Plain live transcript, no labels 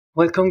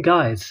Welcome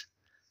guys!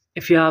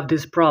 If you have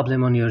this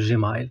problem on your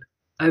Gmail,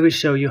 I will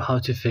show you how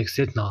to fix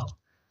it now.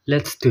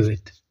 Let's do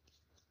it.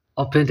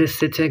 Open the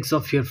settings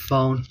of your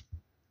phone,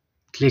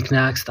 click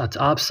next at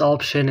apps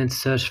option and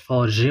search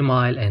for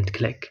Gmail and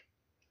click.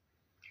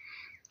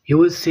 You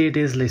will see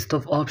this list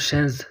of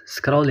options.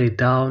 Scroll it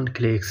down,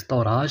 click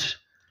storage,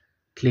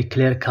 click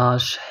clear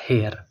cache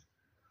here.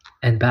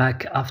 And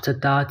back after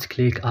that,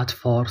 click add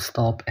for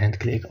stop and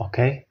click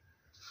OK.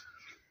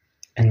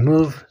 And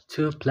move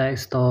to Play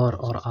Store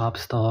or App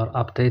Store,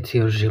 update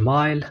your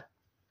Gmail.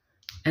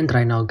 And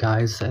right now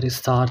guys,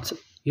 restart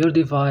your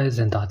device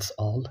and that's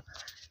all.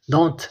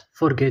 Don't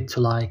forget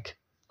to like,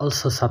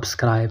 also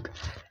subscribe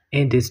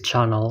in this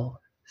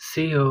channel.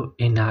 See you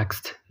in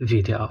next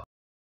video.